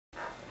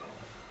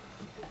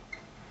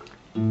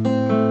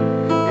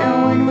And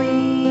when we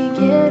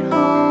get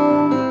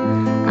home,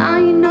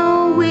 I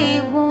know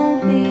we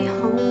won't be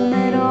home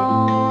at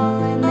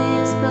all. In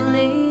this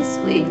place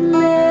we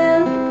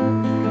live,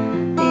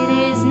 it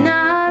is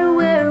not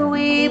where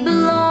we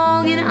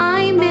belong. And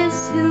I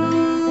miss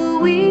who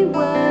we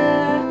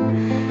were,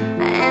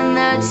 and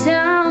the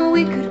town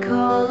we could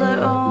call our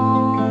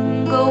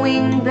own.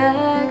 Going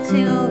back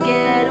to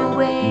get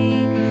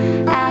away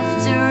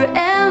after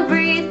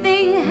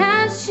everything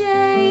has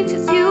changed.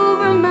 'Cause you